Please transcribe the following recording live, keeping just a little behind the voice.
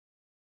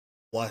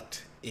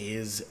What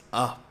is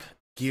up?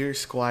 Gear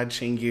Squad,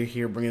 Chain Gear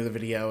here, bringing the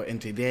video,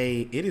 and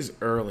today it is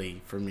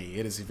early for me.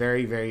 It is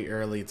very, very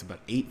early. It's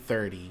about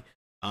 8:30.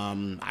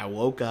 I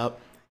woke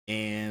up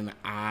and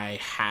I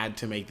had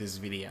to make this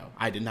video.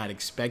 I did not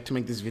expect to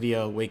make this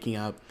video waking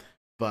up,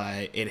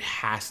 but it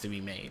has to be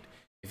made.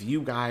 If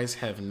you guys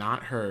have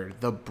not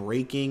heard the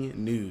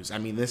breaking news, I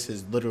mean, this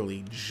has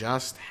literally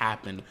just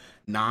happened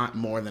not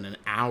more than an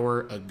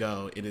hour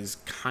ago. It is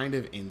kind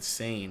of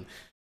insane.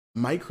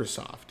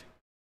 Microsoft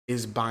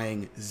is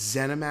buying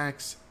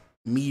ZeniMax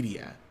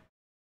Media,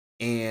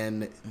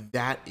 and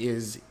that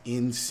is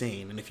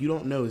insane. And if you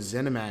don't know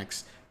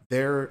ZeniMax,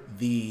 they're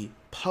the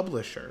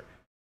publisher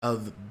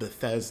of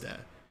Bethesda,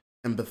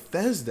 and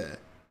Bethesda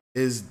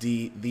is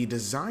the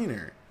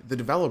designer, the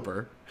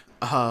developer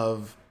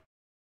of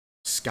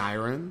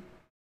Skyrim,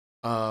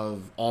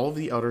 of all of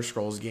the Elder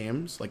Scrolls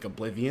games like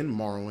Oblivion,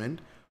 Morrowind,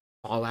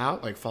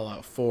 Fallout, like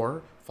Fallout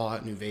 4,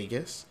 Fallout New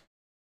Vegas,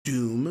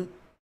 Doom,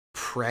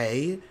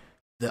 Prey,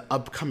 the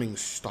upcoming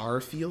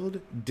Starfield,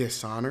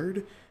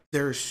 Dishonored.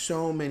 There are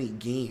so many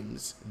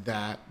games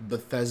that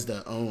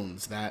Bethesda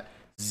owns, that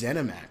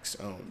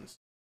ZeniMax owns,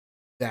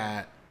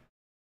 that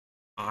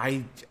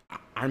I'm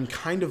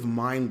kind of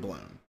mind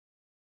blown.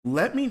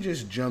 Let me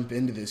just jump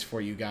into this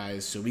for you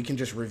guys so we can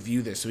just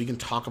review this, so we can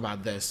talk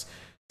about this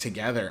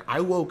together.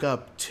 I woke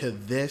up to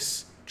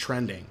this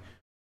trending.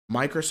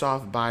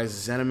 Microsoft buys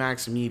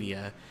ZeniMax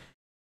Media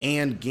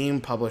and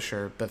game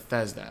publisher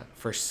Bethesda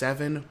for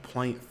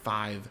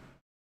 $7.5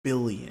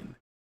 billion.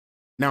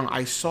 Now,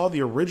 I saw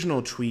the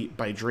original tweet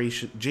by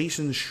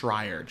Jason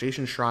Schreier.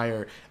 Jason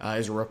Schreier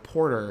is a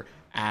reporter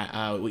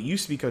at what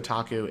used to be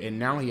Kotaku, and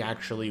now he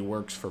actually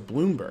works for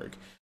Bloomberg.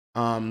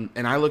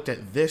 And I looked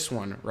at this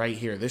one right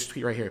here, this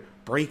tweet right here,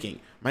 breaking.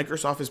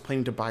 Microsoft is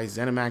planning to buy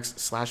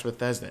ZeniMax /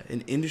 Bethesda,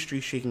 an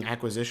industry-shaking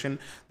acquisition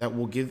that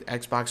will give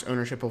Xbox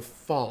ownership of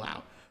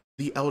Fallout,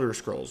 The Elder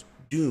Scrolls,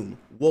 Doom,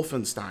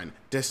 Wolfenstein,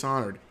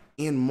 Dishonored,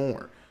 and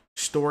more.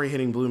 Story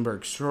hitting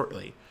Bloomberg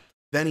shortly.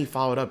 Then he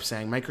followed up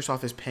saying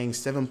Microsoft is paying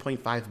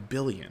 $7.5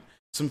 billion.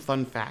 Some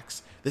fun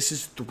facts. This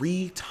is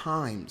 3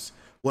 times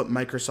what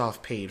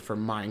Microsoft paid for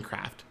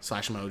Minecraft /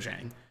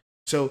 Mojang.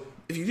 So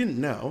if you didn't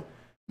know,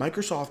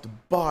 Microsoft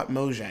bought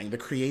Mojang, the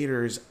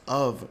creators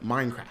of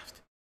Minecraft.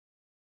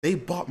 They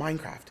bought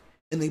Minecraft,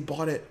 and they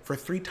bought it for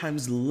 3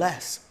 times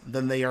less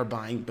than they are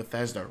buying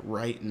Bethesda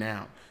right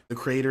now, the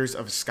creators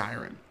of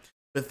Skyrim.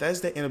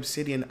 Bethesda and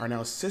Obsidian are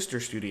now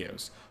sister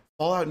studios.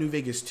 Fallout New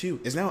Vegas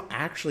 2 is now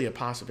actually a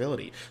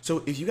possibility.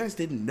 So if you guys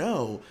didn't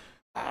know,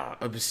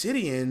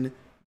 Obsidian,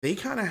 they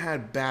kind of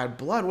had bad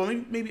blood. Well,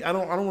 maybe I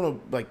don't want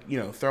to, like, you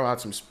know, throw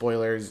out some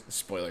spoilers,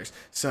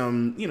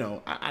 some, you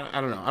know, I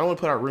don't know. I don't want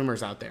to put out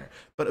rumors out there.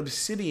 But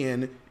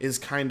Obsidian is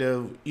kind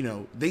of, you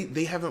know,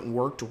 they haven't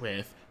worked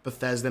with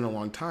Bethesda in a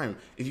long time.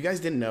 If you guys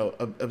didn't know,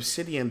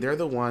 Obsidian, they're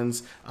the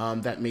ones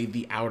that made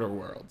the Outer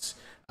Worlds.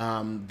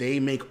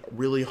 They make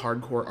really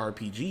hardcore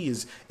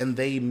RPGs, and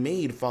they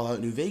made Fallout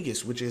New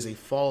Vegas, which is a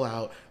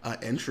Fallout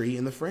entry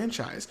in the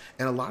franchise.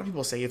 And a lot of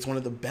people say it's one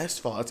of the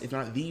best Fallouts, if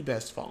not the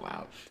best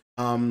Fallout.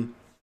 And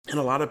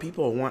a lot of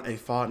people want a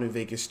Fallout New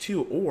Vegas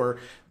 2 or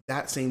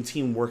that same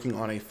team working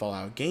on a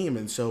Fallout game.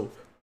 And so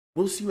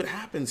we'll see what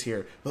happens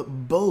here.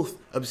 But both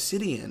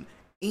Obsidian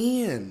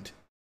and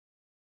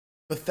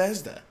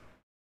Bethesda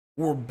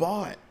were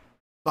bought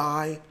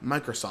by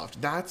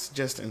Microsoft. That's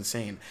just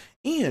insane.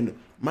 And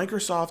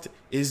Microsoft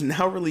is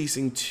now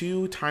releasing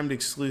 2 timed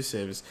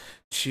exclusives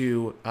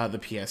to the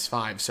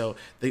PS5. So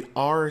they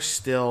are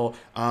still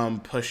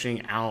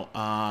pushing out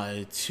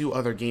 2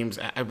 other games.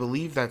 I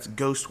believe that's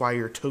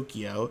Ghostwire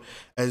Tokyo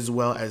as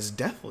well as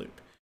Deathloop.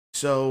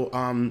 So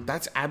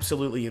that's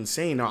absolutely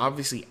insane. Now,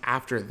 obviously,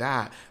 after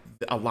that,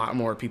 a lot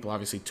more people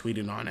obviously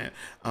tweeted on it.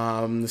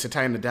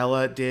 Satya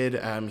Nadella did.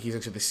 He's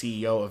actually the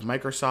CEO of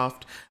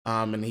Microsoft,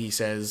 and he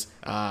says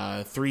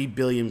 3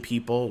 billion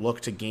people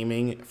look to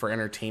gaming for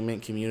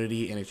entertainment,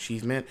 community, and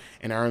achievement,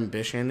 and our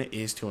ambition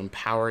is to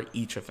empower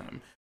each of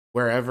them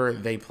wherever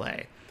they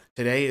play.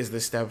 Today is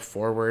the step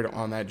forward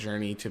on that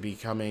journey to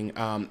becoming,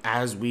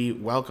 as we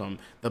welcome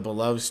the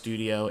beloved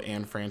studio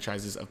and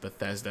franchises of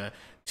Bethesda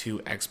to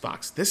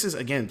Xbox. This is,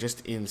 again,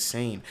 just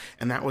insane.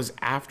 And that was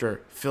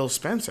after Phil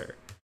Spencer,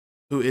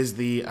 who is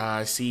the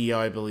CEO,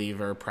 I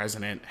believe, or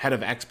president, head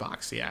of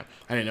Xbox. Yeah,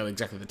 I didn't know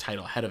exactly the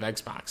title, head of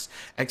Xbox.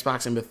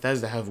 Xbox and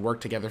Bethesda have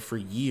worked together for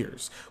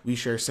years. We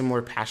share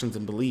similar passions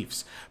and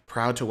beliefs.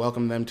 Proud to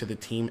welcome them to the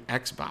team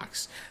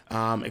Xbox.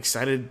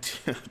 Excited,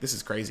 this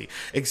is crazy.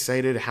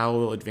 Excited how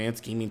we'll advance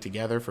gaming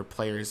together for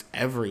players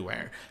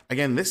everywhere.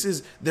 Again,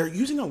 they're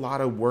using a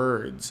lot of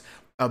words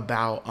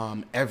about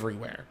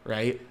everywhere,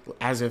 right?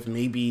 As if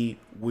maybe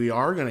we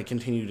are going to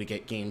continue to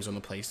get games on the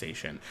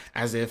PlayStation,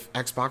 as if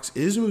Xbox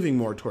is moving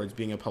more towards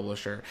being a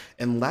publisher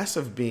and less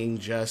of being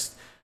just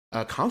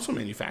a console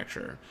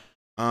manufacturer.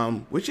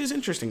 which is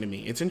interesting to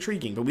me. It's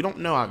intriguing, but we don't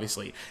know,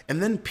 obviously.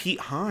 And then Pete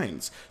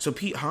Hines. So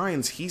Pete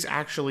Hines, he's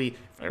actually,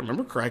 if I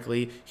remember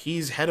correctly,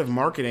 he's head of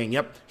marketing.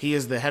 Yep, he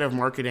is the head of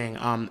marketing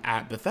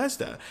at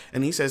Bethesda.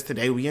 And he says,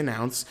 today we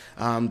announce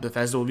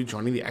Bethesda will be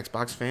joining the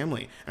Xbox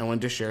family. I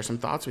wanted to share some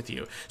thoughts with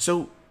you.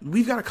 So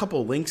we've got a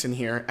couple links in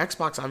here.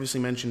 Xbox obviously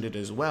mentioned it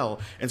as well.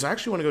 And so I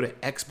actually want to go to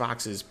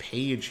Xbox's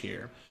page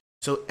here.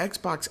 So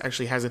Xbox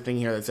actually has a thing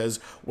here that says,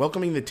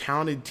 welcoming the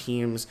talented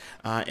teams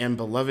and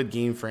beloved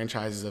game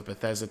franchises of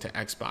Bethesda to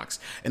Xbox.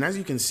 And as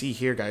you can see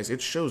here, guys,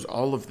 it shows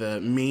all of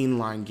the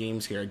mainline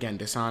games here. Again,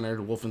 Dishonored,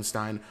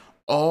 Wolfenstein,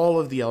 all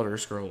of the Elder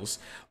Scrolls,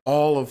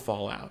 all of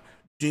Fallout,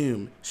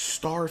 Doom,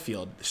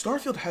 Starfield.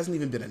 Starfield hasn't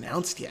even been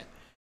announced yet.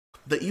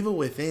 The Evil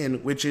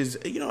Within, which is,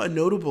 you know, a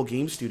notable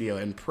game studio,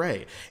 and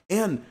Prey.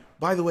 And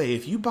by the way,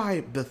 if you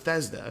buy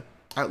Bethesda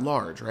at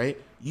large, right,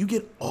 you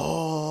get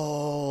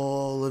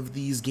all of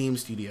these game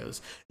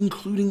studios,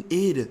 including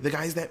id, the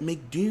guys that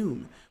make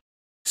Doom.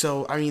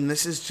 So, I mean,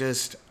 this is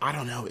just, I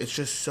don't know, it's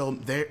just so,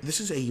 this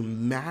is a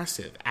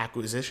massive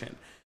acquisition.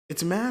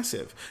 It's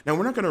massive. Now,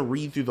 we're not going to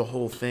read through the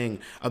whole thing.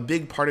 A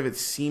big part of it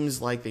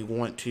seems like they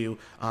want to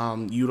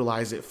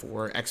utilize it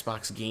for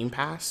Xbox Game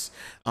Pass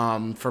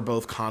for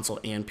both console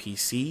and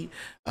PC.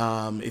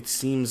 It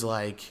seems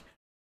like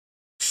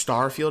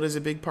Starfield is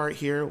a big part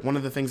here. One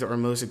of the things that we're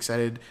most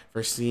excited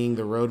for seeing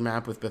the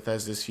roadmap with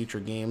Bethesda's future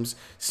games,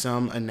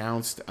 some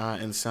announced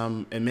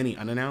and many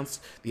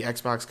unannounced, the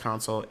Xbox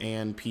console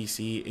and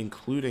PC,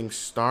 including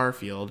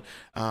Starfield,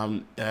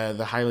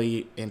 the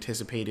highly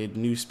anticipated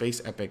new space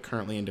epic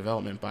currently in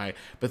development by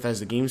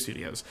Bethesda Game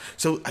Studios.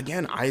 So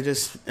again,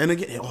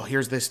 oh,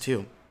 here's this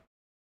too.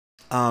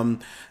 A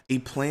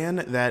plan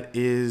that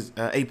is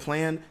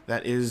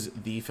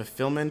the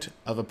fulfillment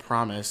of a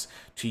promise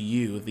to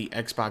you, the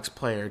Xbox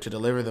player, to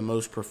deliver the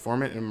most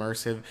performant,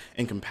 immersive,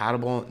 and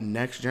compatible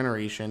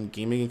next-generation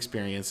gaming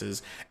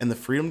experiences and the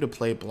freedom to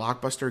play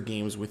blockbuster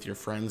games with your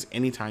friends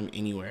anytime,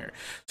 anywhere.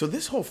 So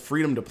this whole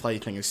freedom to play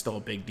thing is still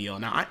a big deal.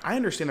 Now, I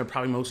understand they're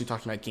probably mostly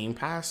talking about Game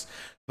Pass,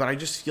 but I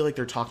just feel like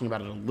they're talking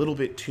about it a little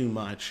bit too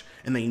much,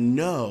 and they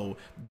know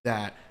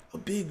that a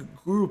big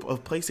group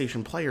of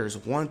PlayStation players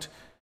want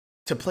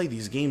to play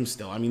these games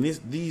still. I mean,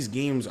 these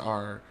games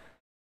are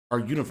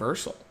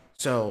universal.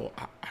 So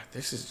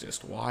this is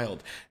just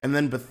wild. And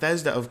then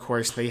Bethesda, of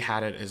course, they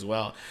had it as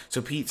well.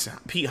 So Pete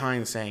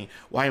Hines saying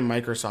why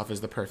Microsoft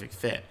is the perfect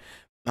fit.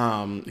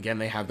 Again,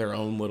 they have their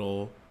own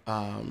little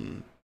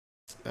nice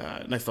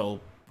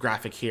little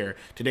graphic here.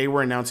 Today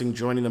we're announcing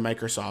joining the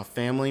Microsoft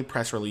family.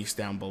 Press release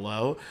down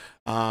below.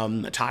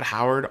 Todd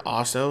Howard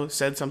also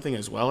said something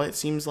as well, it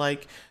seems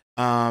like.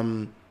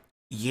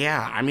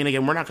 Yeah, I mean,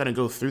 again, we're not going to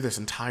go through this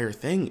entire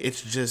thing.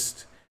 It's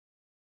just,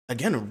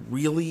 again,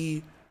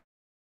 really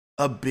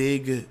a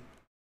big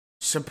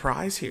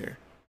surprise here.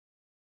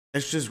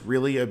 It's just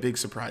really a big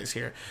surprise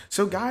here.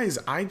 So, guys,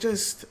 I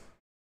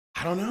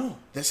don't know.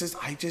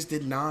 I just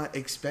did not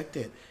expect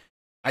it.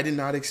 I did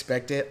not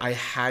expect it. I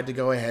had to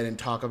go ahead and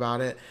talk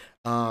about it.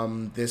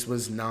 This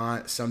was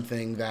not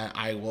something that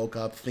I woke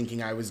up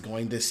thinking I was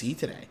going to see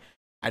today.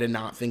 I did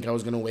not think I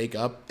was going to wake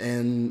up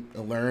and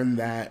learn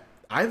that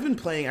I've been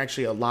playing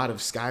actually a lot of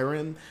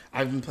Skyrim.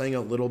 I've been playing a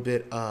little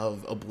bit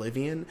of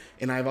Oblivion,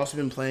 and I've also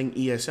been playing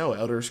ESO,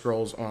 Elder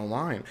Scrolls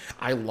Online.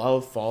 I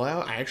love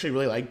Fallout. I actually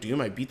really like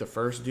Doom. I beat the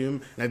first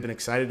Doom, and I've been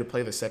excited to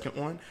play the second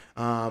one.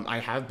 I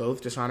have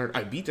both Dishonored.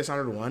 I beat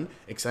Dishonored 1,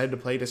 excited to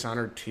play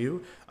Dishonored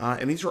 2,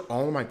 and these are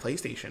all on my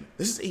PlayStation.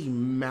 This is a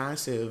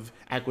massive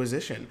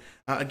acquisition.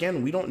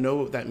 Again, we don't know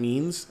what that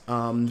means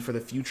for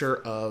the future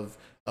of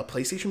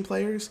PlayStation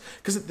players,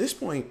 because at this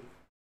point,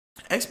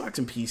 Xbox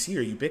and PC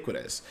are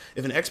ubiquitous.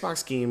 If an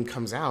Xbox game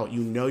comes out,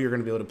 you know you're going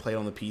to be able to play it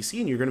on the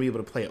PC and you're going to be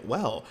able to play it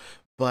well.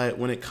 But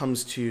when it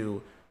comes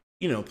to,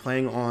 you know,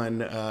 playing on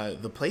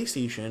the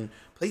PlayStation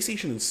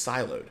is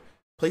siloed.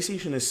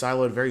 PlayStation is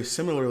siloed very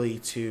similarly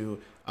to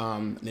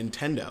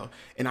Nintendo.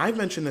 And I've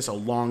mentioned this a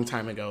long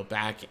time ago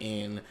back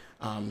in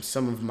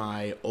some of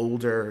my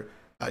older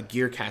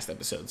Gearcast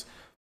episodes.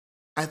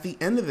 At the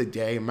end of the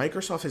day,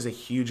 Microsoft has a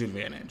huge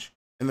advantage.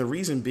 And the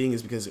reason being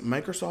is because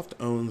Microsoft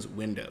owns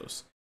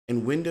Windows.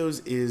 And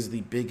Windows is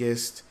the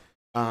biggest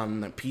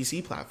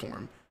PC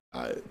platform.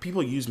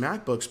 People use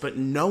MacBooks, but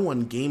no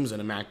one games on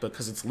a MacBook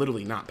because it's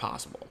literally not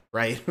possible,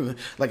 right?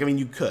 Like, I mean,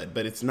 you could,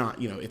 but it's not,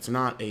 you know, it's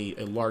not a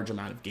large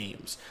amount of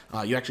games.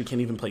 You actually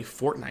can't even play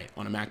Fortnite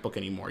on a MacBook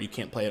anymore. You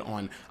can't play it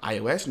on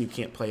iOS and you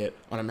can't play it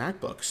on a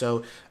MacBook.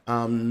 So,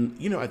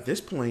 you know, at this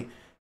point,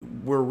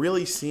 we're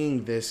really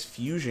seeing this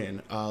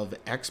fusion of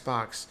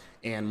Xbox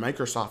and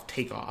Microsoft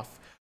take off.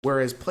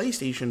 Whereas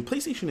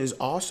PlayStation is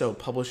also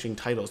publishing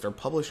titles. They're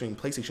publishing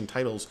PlayStation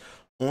titles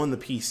on the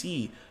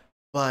PC,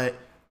 but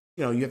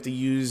you know, you have to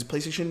use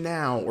PlayStation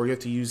Now or you have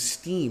to use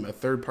Steam, a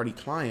third-party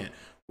client,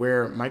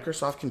 where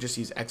Microsoft can just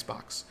use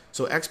Xbox.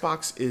 So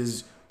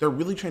they're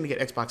really trying to get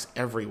Xbox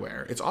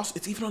everywhere.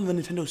 It's even on the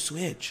Nintendo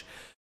Switch.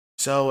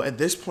 So at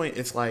this point,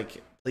 it's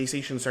like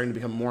PlayStation is starting to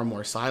become more and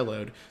more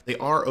siloed. They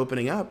are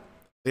opening up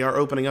They are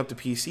opening up to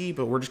PC,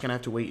 but we're just gonna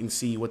have to wait and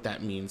see what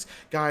that means.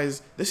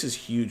 Guys, this is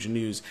huge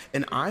news,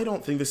 and I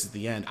don't think this is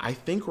the end. I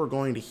think we're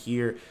going to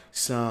hear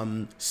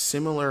some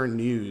similar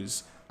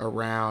news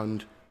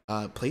around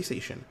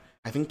PlayStation.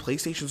 I think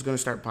PlayStation is going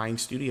to start buying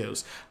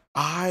studios.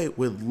 I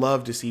would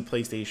love to see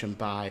PlayStation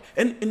buy,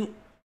 and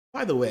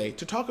by the way,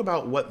 to talk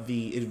about what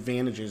the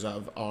advantages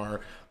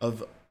are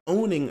of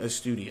owning a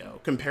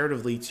studio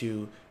comparatively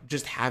to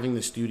just having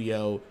the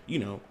studio, you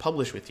know,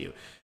 publish with you.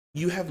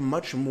 You have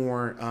much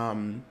more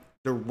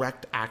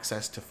direct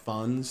access to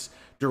funds,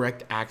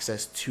 direct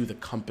access to the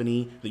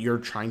company that you're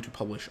trying to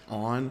publish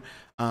on,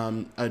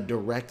 a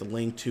direct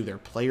link to their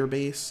player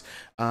base.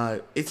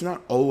 It's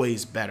not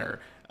always better.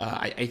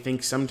 I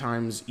think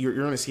sometimes you're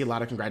going to see a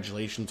lot of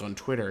congratulations on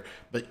Twitter,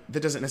 but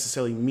that doesn't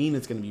necessarily mean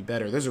it's going to be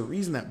better. There's a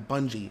reason that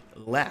Bungie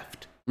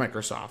left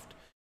Microsoft.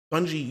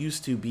 Bungie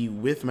used to be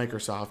with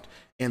Microsoft,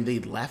 and they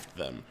left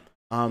them.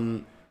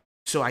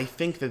 So I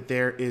think that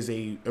there is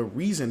a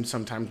reason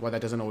sometimes why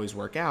that doesn't always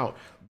work out,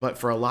 but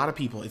for a lot of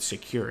people, it's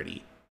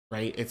security,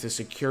 right? It's a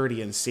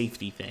security and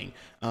safety thing.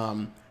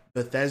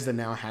 Bethesda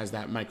now has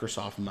that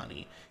Microsoft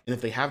money. And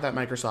if they have that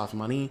Microsoft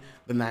money,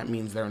 then that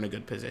means they're in a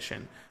good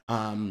position.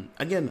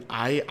 Again,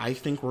 I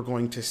think we're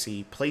going to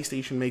see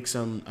PlayStation make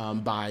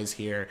some buys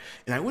here.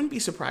 And I wouldn't be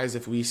surprised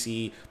if we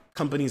see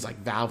companies like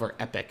Valve or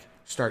Epic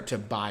start to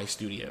buy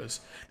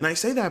studios. And I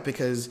say that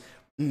because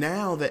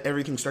now that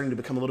everything's starting to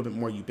become a little bit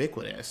more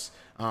ubiquitous,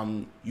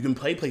 you can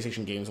play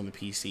PlayStation games on the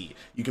PC.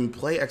 You can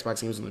play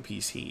Xbox games on the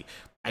PC.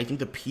 I think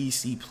the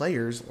PC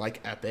players like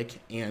Epic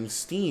and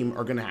Steam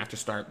are going to have to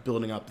start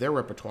building up their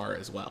repertoire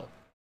as well.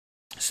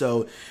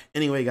 So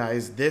anyway,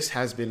 guys, this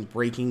has been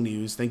breaking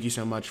news. Thank you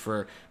so much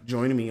for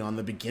joining me on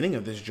the beginning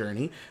of this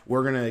journey.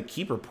 We're going to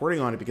keep reporting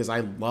on it because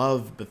I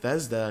love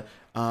Bethesda.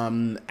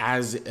 Maybe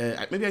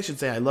I should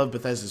say I love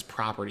Bethesda's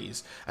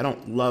properties. I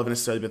don't love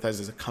necessarily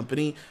Bethesda as a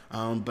company,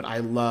 but I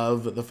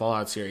love the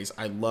Fallout series.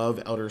 I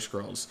love Elder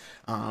Scrolls.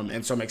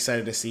 And so I'm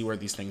excited to see where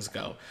these things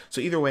go.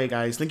 So either way,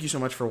 guys, thank you so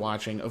much for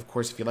watching. Of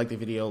course, if you like the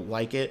video,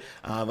 like it.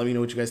 Let me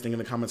know what you guys think in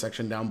the comment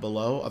section down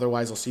below.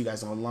 Otherwise, I'll see you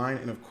guys online.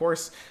 And of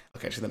course,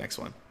 I'll catch you in the next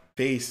one.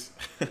 Peace.